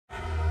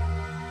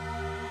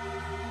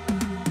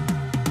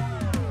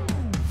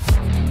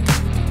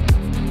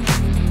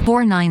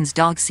4Knines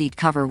dog seat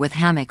cover with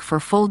hammock for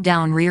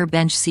fold-down rear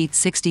bench seat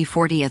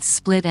 60/40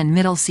 split and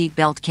middle seat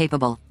belt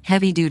capable,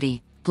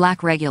 heavy-duty,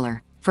 black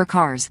regular, for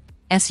cars,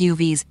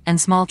 SUVs, and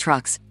small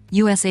trucks,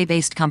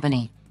 USA-based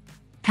company.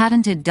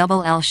 Patented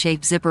double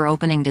L-shaped zipper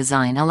opening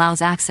design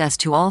allows access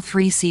to all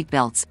 3 seat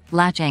belts,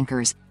 latch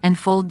anchors, and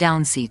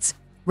fold-down seats.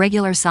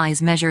 Regular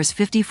size measures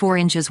 54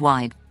 inches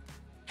wide.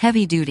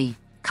 Heavy-duty,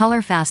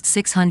 color-fast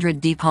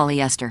 600D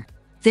polyester.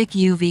 Thick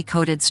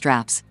UV-coated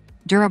straps.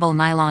 Durable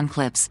nylon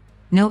clips.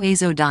 No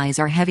azo dyes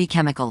or heavy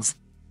chemicals.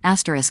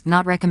 Asterisk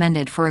not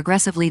recommended for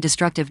aggressively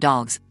destructive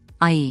dogs,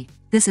 i.e.,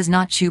 this is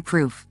not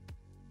chew-proof.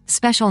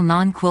 Special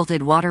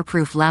non-quilted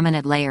waterproof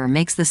laminate layer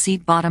makes the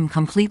seat bottom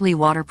completely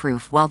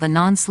waterproof while the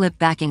non-slip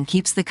backing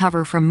keeps the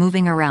cover from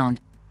moving around.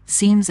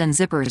 Seams and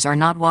zippers are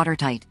not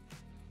watertight.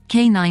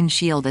 K9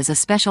 Shield is a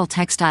special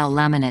textile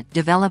laminate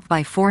developed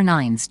by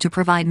 4Knines to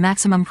provide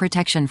maximum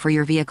protection for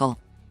your vehicle.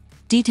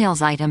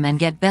 Details item and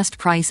get best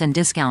price and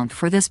discount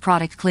for this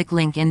product. Click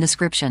link in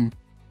description.